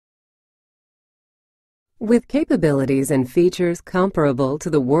With capabilities and features comparable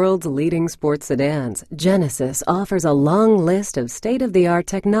to the world's leading sports sedans, Genesis offers a long list of state-of-the-art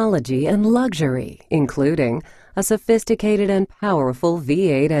technology and luxury, including a sophisticated and powerful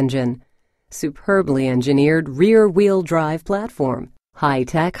V8 engine, superbly engineered rear-wheel drive platform,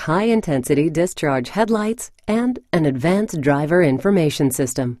 high-tech, high-intensity discharge headlights, and an advanced driver information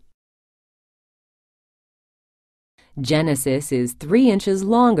system. Genesis is 3 inches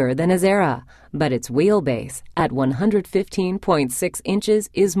longer than Azera, but its wheelbase, at 115.6 inches,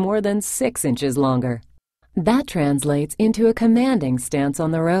 is more than 6 inches longer. That translates into a commanding stance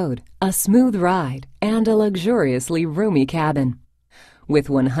on the road, a smooth ride, and a luxuriously roomy cabin. With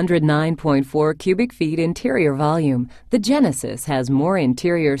 109.4 cubic feet interior volume, the Genesis has more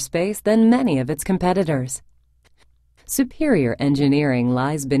interior space than many of its competitors. Superior engineering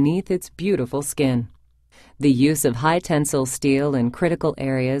lies beneath its beautiful skin. The use of high-tensile steel in critical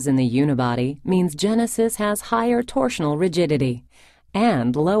areas in the unibody means Genesis has higher torsional rigidity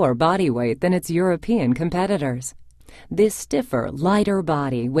and lower body weight than its European competitors. This stiffer, lighter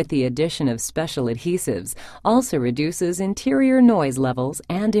body with the addition of special adhesives also reduces interior noise levels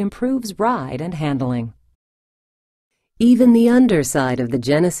and improves ride and handling. Even the underside of the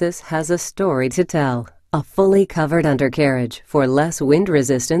Genesis has a story to tell. A fully covered undercarriage for less wind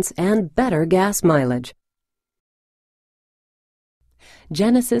resistance and better gas mileage.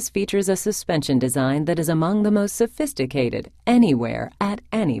 Genesis features a suspension design that is among the most sophisticated anywhere at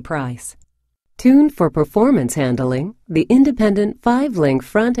any price. Tuned for performance handling, the independent 5-link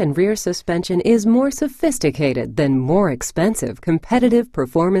front and rear suspension is more sophisticated than more expensive competitive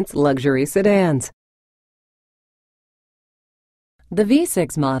performance luxury sedans. The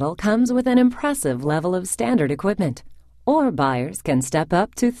V6 model comes with an impressive level of standard equipment, or buyers can step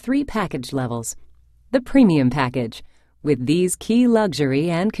up to 3 package levels. The Premium Package, with these key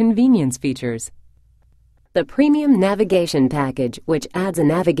luxury and convenience features. The Premium Navigation Package, which adds a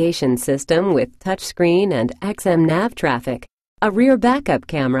navigation system with touchscreen and XM nav traffic, a rear backup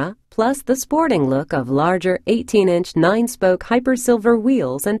camera, plus the sporting look of larger 18-inch 9-spoke hyper-silver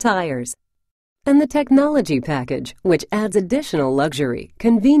wheels and tires. And the Technology Package, which adds additional luxury,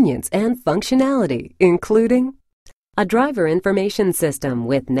 convenience, and functionality, including a driver information system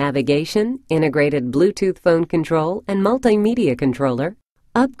with navigation, integrated Bluetooth phone control and multimedia controller,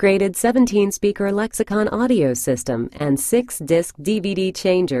 upgraded 17-speaker Lexicon audio system and 6-disc DVD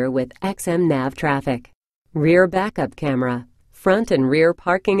changer with XM nav traffic, rear backup camera, front and rear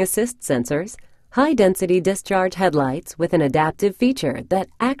parking assist sensors, high-density discharge headlights with an adaptive feature that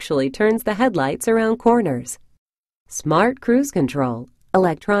actually turns the headlights around corners, smart cruise control,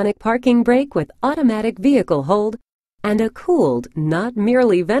 electronic parking brake with automatic vehicle hold, and a cooled, not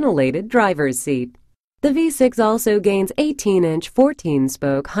merely ventilated driver's seat. The V6 also gains 18-inch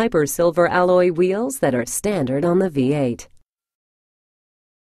 14-spoke hyper-silver alloy wheels that are standard on the V8.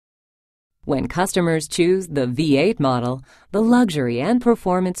 When customers choose the V8 model, the luxury and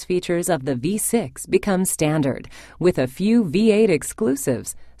performance features of the V6 become standard, with a few V8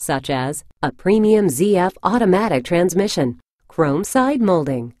 exclusives, such as a premium ZF automatic transmission, chrome side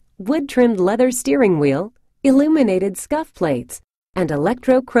molding, wood-trimmed leather steering wheel, illuminated scuff plates, and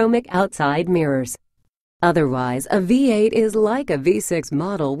electrochromic outside mirrors. Otherwise, a V8 is like a V6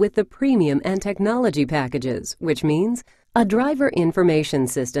 model with the premium and technology packages, which means a driver information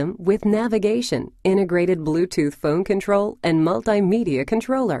system with navigation, integrated Bluetooth phone control, and multimedia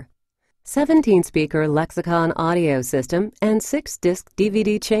controller, 17-speaker Lexicon audio system, and 6-disc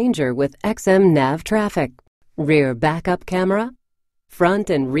DVD changer with XM nav traffic, rear backup camera,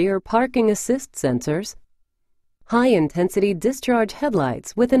 front and rear parking assist sensors, high-intensity discharge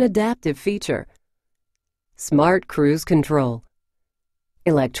headlights with an adaptive feature, smart cruise control,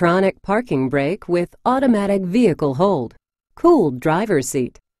 electronic parking brake with automatic vehicle hold, cooled driver's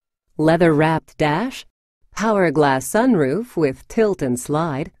seat, leather-wrapped dash, power glass sunroof with tilt and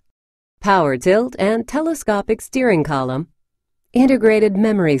slide, power tilt and telescopic steering column, integrated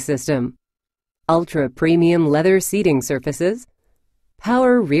memory system, ultra-premium leather seating surfaces,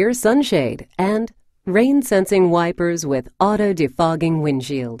 power rear sunshade, and rain-sensing wipers with auto-defogging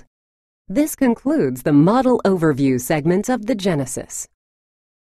windshield. This concludes the model overview segment of the Genesis.